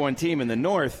 the number 1 team in the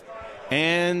North.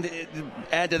 And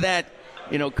add to that,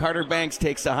 Carter Banks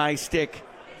takes a high stick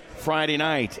Friday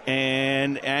night,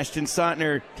 and Ashton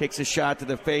Sontner takes a shot to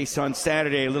the face on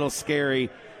Saturday. A little scary.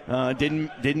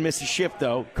 Didn't miss a shift,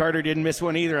 though. Carter didn't miss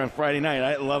one either on Friday night.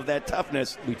 I love that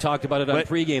toughness. We talked about it on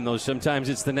pregame, though. Sometimes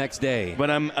it's the next day. But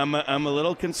I'm a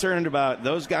little concerned about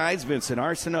those guys. Vincent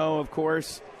Arsenault, of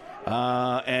course,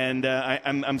 and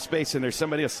I'm spacing. There's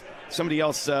somebody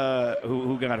else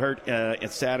who got hurt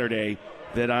at Saturday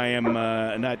that I am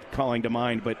not calling to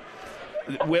mind. But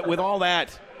with all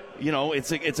that,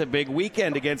 it's a big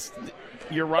weekend against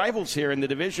your rivals here in the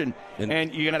division,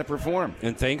 and you got to perform.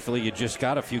 And thankfully, you just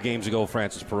got a few games ago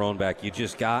Francis Perron back. You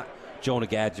just got Jonah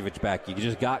Gadjevich back. You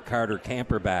just got Carter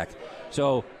Camper back.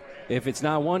 So if it's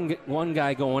not one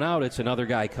guy going out, it's another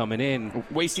guy coming in.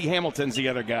 Wasey Hamilton's the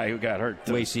other guy who got hurt.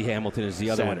 Wasey Hamilton is the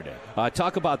other Saturday. one.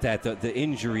 Talk about that, the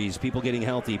injuries, people getting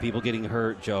healthy, people getting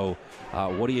hurt, Joe.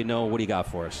 What do you know? What do you got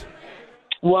for us?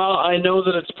 Well, I know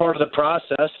that it's part of the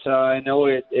process. I know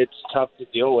it's tough to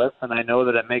deal with, and I know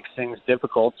that it makes things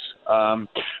difficult.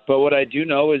 But what I do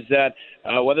know is that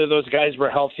whether those guys were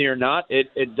healthy or not,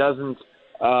 it doesn't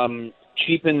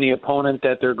cheapen the opponent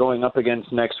that they're going up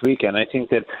against next weekend. I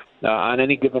think that on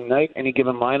any given night, any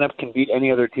given lineup can beat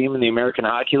any other team in the American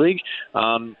Hockey League.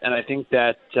 And I think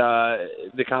that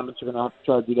the Comets are going to have to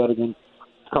try to do that against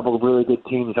a couple of really good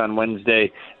teams on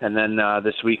Wednesday, and then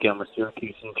this weekend with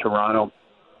Syracuse and Toronto,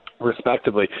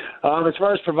 respectively. As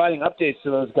far as providing updates to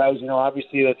those guys,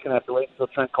 obviously that's going to have to wait until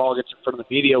Trent Call gets in front of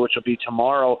the media, which will be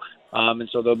tomorrow. And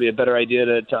so there'll be a better idea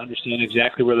to understand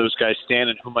exactly where those guys stand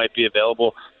and who might be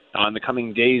available in the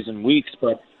coming days and weeks.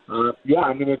 But,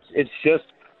 it's just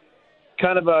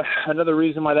kind of another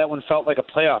reason why that one felt like a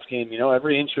playoff game.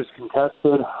 Every inch was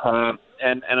contested.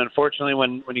 And unfortunately,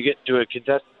 when you get into a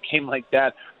contested game like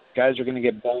that, guys are going to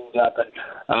get banged up.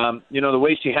 And, the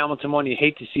Wasey Hamilton one, you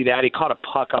hate to see that. He caught a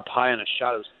puck up high on a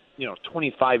shot. It was,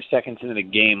 25 seconds into the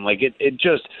game. Like, it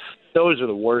just, those are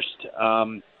the worst.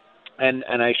 And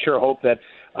I sure hope that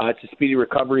it's a speedy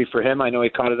recovery for him. I know he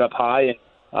caught it up high,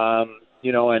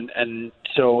 and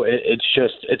so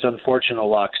it's unfortunate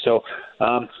luck. So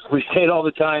we say it all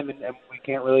the time, and we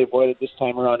can't really avoid it this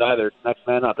time around either. Next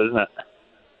man up, isn't it?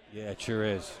 Yeah, it sure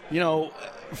is.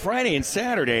 Friday and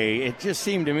Saturday, it just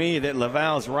seemed to me that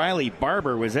Laval's Riley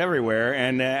Barber was everywhere,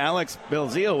 and Alex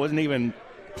Belzile wasn't even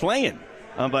playing.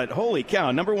 But holy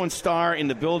cow, number one star in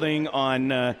the building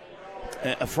on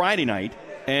a Friday night,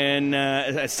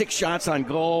 and 6 shots on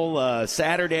goal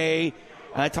Saturday.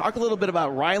 Talk a little bit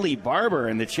about Riley Barber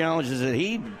and the challenges that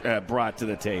he brought to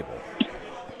the table.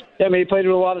 Yeah, he played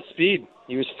with a lot of speed.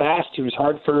 He was fast. He was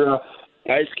hard for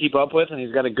guys to keep up with, and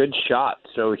he's got a good shot.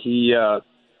 So he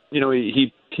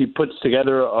puts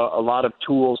together a lot of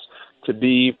tools to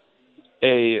be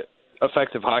a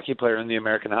effective hockey player in the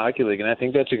American Hockey League, and I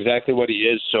think that's exactly what he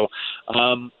is. So,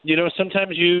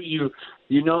 sometimes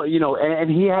and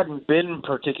he hadn't been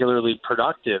particularly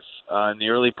productive in the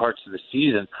early parts of the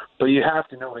season, but you have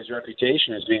to know his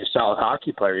reputation as being a solid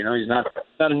hockey player. He's not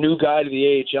a new guy to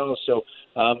the AHL, so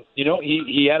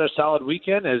he had a solid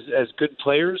weekend, as good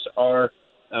players are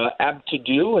apt to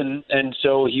do, and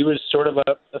so he was sort of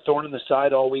a thorn in the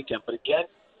side all weekend. But again,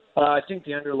 I think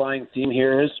the underlying theme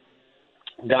here is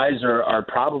guys are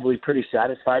probably pretty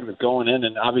satisfied with going in,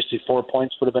 and obviously 4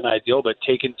 points would have been ideal, but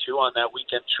taking 2 on that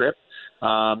weekend trip,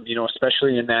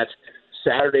 especially in that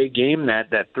Saturday game,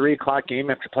 that 3 o'clock game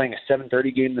after playing a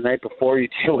 7:30 game the night before, you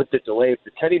deal with the delay of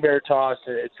the teddy bear toss,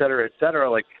 et cetera, et cetera.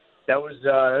 Like, that was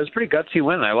a pretty gutsy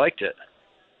win. I liked it.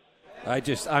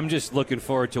 I'm just looking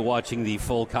forward to watching the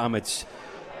full Comets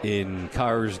in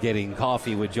cars getting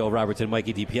coffee with Joe Roberts and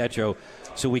Mikey DiPietro,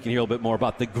 so we can hear a little bit more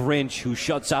about the Grinch who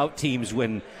shuts out teams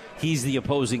when he's the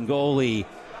opposing goalie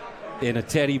in a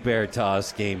teddy bear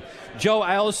toss game. Joe,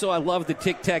 I love the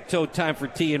tic-tac-toe time for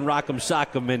tea and rock'em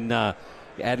sock'em, and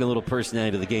add a little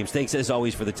personality to the games. Thanks as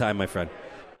always for the time, my friend.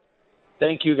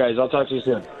 Thank you, guys. I'll talk to you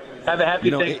soon. Have a happy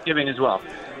Thanksgiving as well.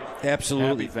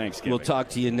 Absolutely. Happy Thanksgiving. We'll talk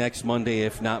to you next Monday,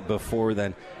 if not before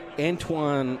then.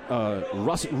 Antoine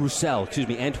Roussel.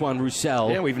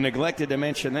 Yeah, we've neglected to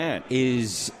mention that.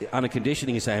 Is on a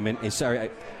conditioning assignment.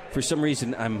 For some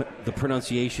reason, I'm the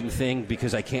pronunciation thing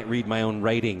because I can't read my own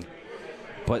writing.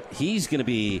 But he's going to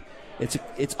be.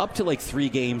 It's up to like 3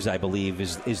 games, I believe,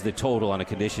 is the total on a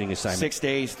conditioning assignment. 6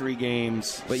 days, 3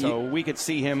 games. But we could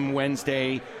see him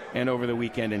Wednesday and over the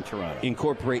weekend in Toronto.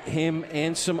 Incorporate him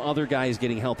and some other guys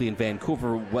getting healthy in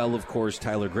Vancouver. Well, of course,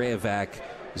 Tyler Grayevac,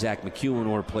 Zach McEwen,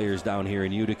 or players down here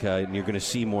in Utica, and you're going to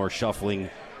see more shuffling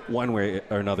one way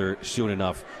or another soon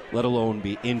enough, let alone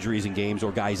be injuries in games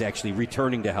or guys actually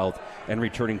returning to health and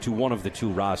returning to one of the 2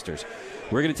 rosters.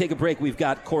 We're going to take a break. We've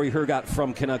got Cory Hergott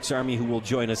from Canucks Army who will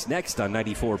join us next on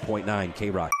 94.9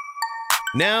 K-Rock.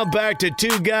 Now back to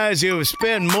 2 guys who have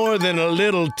spent more than a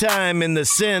little time in the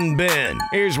sin bin.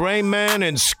 Here's Rayman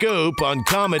and Scoop on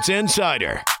Comets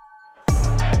Insider.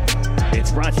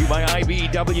 It's brought to you by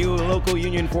IBEW, Local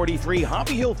Union 43,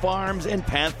 Hobby Hill Farms, and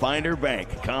Pathfinder Bank.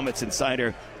 Comets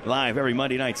Insider live every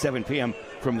Monday night, 7 p.m.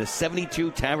 from the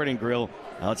 72 Tavern Grill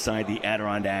outside the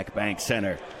Adirondack Bank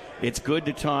Center. It's good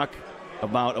to talk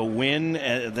about a win.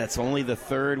 That's only the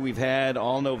 3rd we've had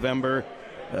all November.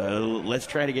 Let's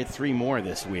try to get 3 more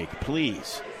this week,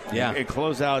 please. Yeah. And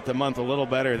close out the month a little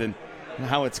better than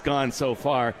how it's gone so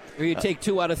far. Or you take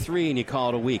 2 out of 3 and you call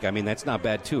it a week. I mean, that's not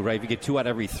bad, too, right? If you get 2 out of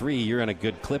every 3, you're in a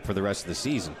good clip for the rest of the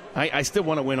season. I still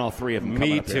want to win all 3 of them.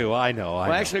 Me too. I know.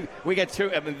 Well, actually, we got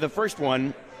 2. I mean, the first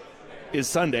one is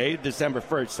Sunday, December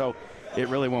 1st, so it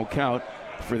really won't count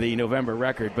for the November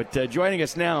record. But joining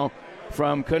us now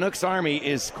from Canucks Army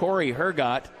is Cory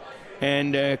Hergott.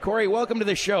 And, Cory, welcome to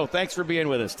the show. Thanks for being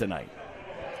with us tonight.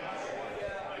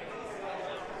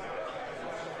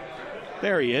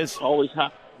 There he is. Always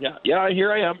happy. Yeah,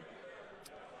 here I am.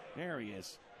 There he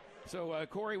is. So,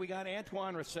 Cory, we got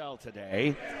Antoine Roussel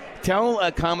today.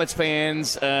 Tell Comets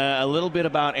fans a little bit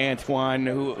about Antoine,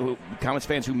 who Comets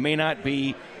fans who may not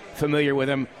be familiar with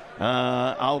him.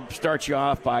 I'll start you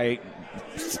off by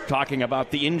talking about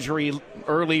the injury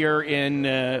earlier in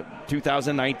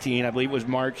 2019. I believe it was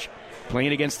March,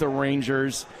 playing against the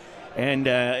Rangers. And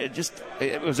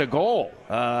it was a goal.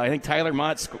 I think Tyler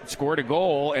Mott scored a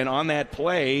goal, and on that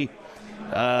play,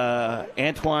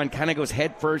 Antoine kind of goes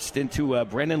headfirst into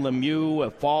Brendan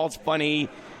Lemieux, falls funny,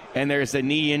 and there's a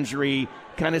knee injury,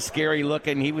 kind of scary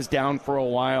looking. He was down for a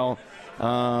while,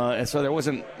 and so there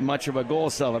wasn't much of a goal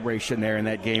celebration there in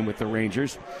that game with the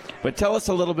Rangers. But tell us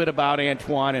a little bit about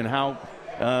Antoine and how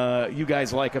you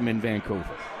guys like him in Vancouver.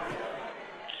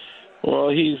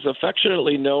 Well, he's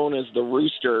affectionately known as the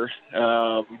Rooster.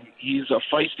 He's a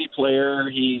feisty player.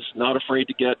 He's not afraid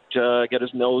to get his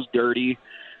nose dirty.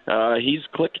 He's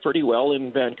clicked pretty well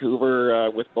in Vancouver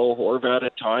with Bo Horvat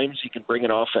at times. He can bring an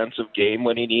offensive game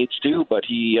when he needs to, but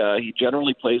he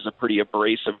generally plays a pretty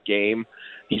abrasive game.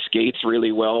 He skates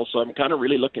really well, so I'm kind of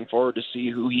really looking forward to see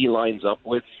who he lines up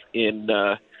with in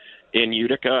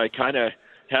Utica. I kind of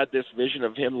had this vision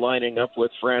of him lining up with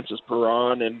Francis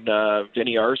Perron and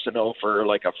Vinny Arsenault for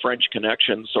like a French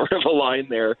Connection sort of a line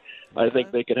there. I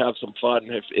think they could have some fun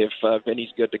if Vinny's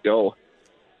good to go.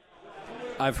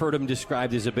 I've heard him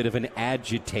described as a bit of an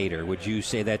agitator. Would you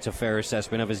say that's a fair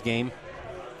assessment of his game?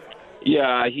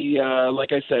 Yeah, he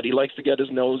like I said, he likes to get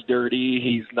his nose dirty.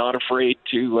 He's not afraid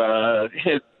to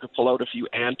pull out a few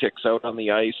antics out on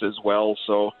the ice as well.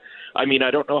 So, I mean, I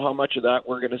don't know how much of that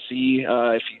we're going to see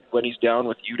when he's down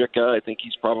with Utica. I think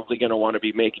he's probably going to want to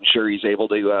be making sure he's able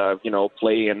to,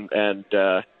 play and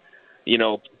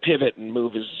pivot and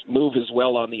move as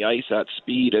well on the ice at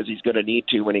speed as he's going to need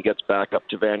to when he gets back up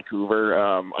to Vancouver.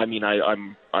 I'm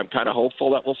kind of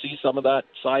hopeful that we'll see some of that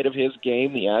side of his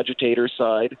game, the agitator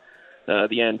side,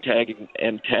 the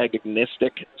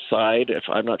antagonistic side. If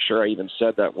I'm not sure I even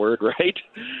said that word right,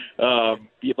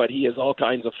 but he is all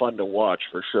kinds of fun to watch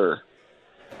for sure.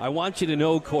 I want you to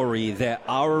know, Cory, that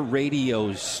our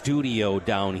radio studio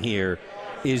down here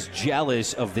is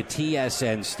jealous of the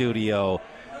TSN studio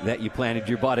that you planted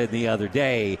your butt in the other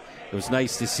day. It was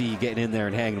nice to see you getting in there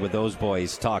and hanging with those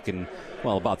boys, talking,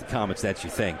 about the Comets. That's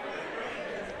your thing.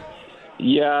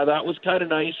 Yeah, that was kind of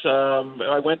nice.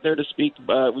 I went there to speak. It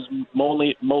was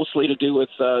mostly to do with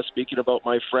speaking about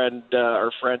my friend,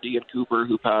 our friend Ian Cooper,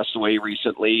 who passed away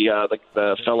recently.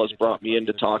 The fellas brought me in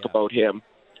to talk about him.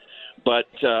 But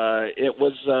it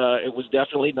was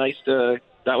definitely nice to.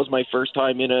 That was my first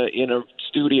time in a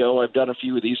studio. I've done a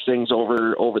few of these things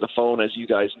over the phone, as you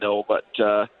guys know. But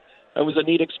it was a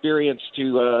neat experience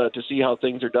to see how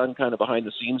things are done, kind of behind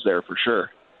the scenes there, for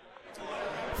sure.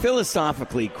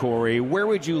 Philosophically, Cory, where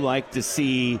would you like to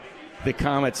see the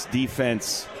Comets'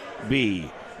 defense be?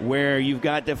 Where you've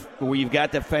got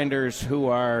defenders who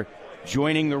are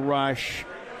joining the rush,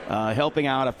 helping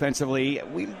out offensively,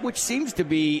 which seems to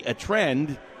be a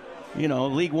trend,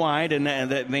 league-wide, and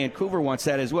that Vancouver wants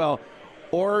that as well.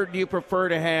 Or do you prefer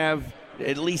to have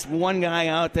at least one guy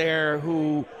out there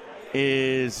who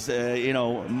is,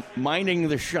 minding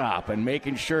the shop and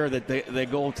making sure that the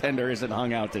goaltender isn't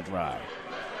hung out to dry?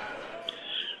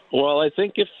 Well, I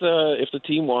think if the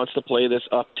team wants to play this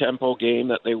up-tempo game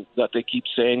that they keep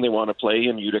saying they want to play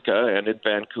in Utica and in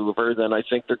Vancouver, then I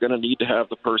think they're going to need to have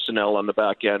the personnel on the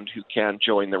back end who can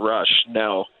join the rush.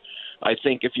 Now, I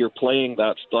think if you're playing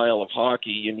that style of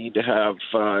hockey, you need to have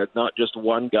not just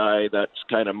one guy that's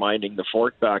kind of minding the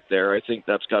fort back there. I think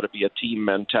that's got to be a team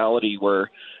mentality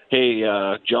where, hey,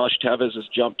 Josh Tevez has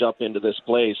jumped up into this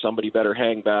play. Somebody better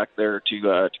hang back there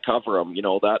to cover him,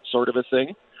 that sort of a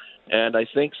thing. And I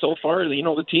think so far,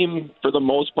 the team, for the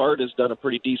most part, has done a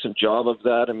pretty decent job of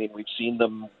that. I mean, we've seen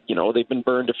them, they've been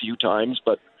burned a few times,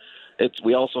 but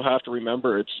we also have to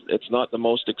remember it's not the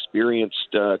most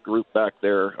experienced group back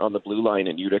there on the blue line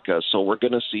in Utica. So we're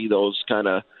going to see those kind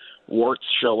of warts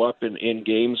show up in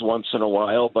games once in a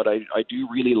while. But I do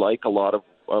really like a lot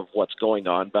of what's going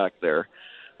on back there.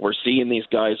 we're seeing these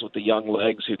guys with the young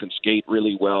legs who can skate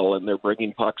really well, and they're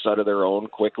bringing pucks out of their own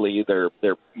quickly. They're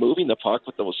moving the puck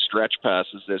with those stretch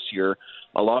passes this year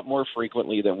a lot more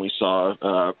frequently than we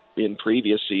saw in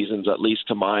previous seasons, at least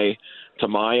to my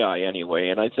eye anyway.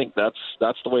 And I think that's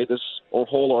the way this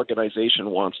whole organization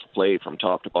wants to play from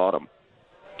top to bottom.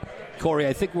 Cory,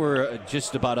 I think we're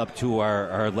just about up to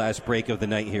our last break of the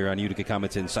night here on Utica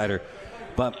Comets Insider.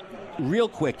 But real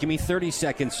quick, give me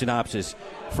 30-second synopsis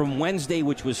from Wednesday,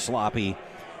 which was sloppy,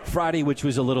 Friday, which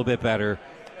was a little bit better,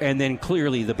 and then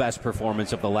clearly the best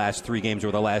performance of the last 3 games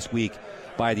or the last week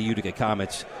by the Utica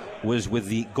Comets was with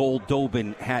the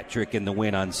Goldobin hat trick in the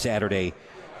win on Saturday.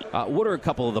 What are a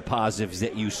couple of the positives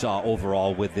that you saw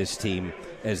overall with this team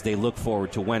as they look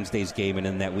forward to Wednesday's game and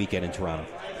then that weekend in Toronto?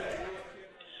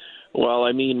 Well,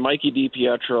 I mean, Mikey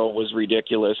DiPietro was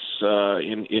ridiculous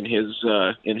in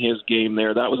his game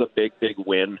there. That was a big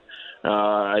win.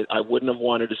 I wouldn't have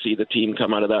wanted to see the team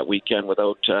come out of that weekend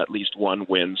without at least one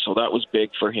win, so that was big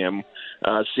for him.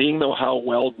 Seeing, though, how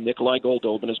well Nikolai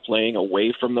Goldobin is playing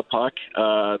away from the puck,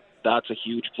 that's a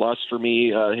huge plus for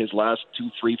me. His last 2,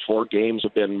 3, 4 games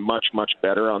have been much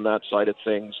better on that side of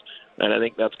things. And I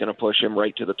think that's going to push him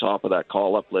right to the top of that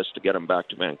call-up list to get him back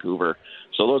to Vancouver.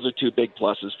 So those are 2 big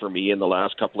pluses for me in the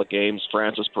last couple of games.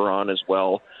 Francis Perron as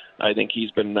well. I think he's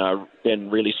been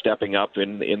really stepping up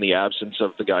in the absence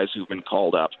of the guys who've been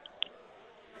called up.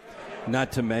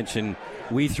 Not to mention,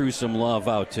 we threw some love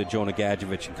out to Jonah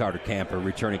Gadjevich and Carter Camper,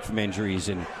 returning from injuries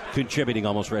and contributing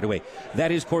almost right away.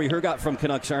 That is Cory Hergott from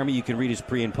Canucks Army. You can read his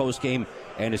pre- and post-game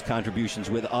and his contributions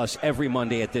with us every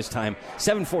Monday at this time,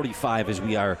 7:45, as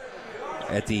we are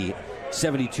at the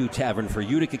 72 Tavern for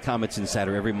Utica Comets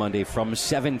Insider every Monday from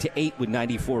 7 to 8 with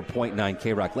 94.9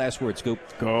 K-Rock. Last word, Scoop.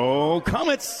 Go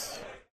Comets!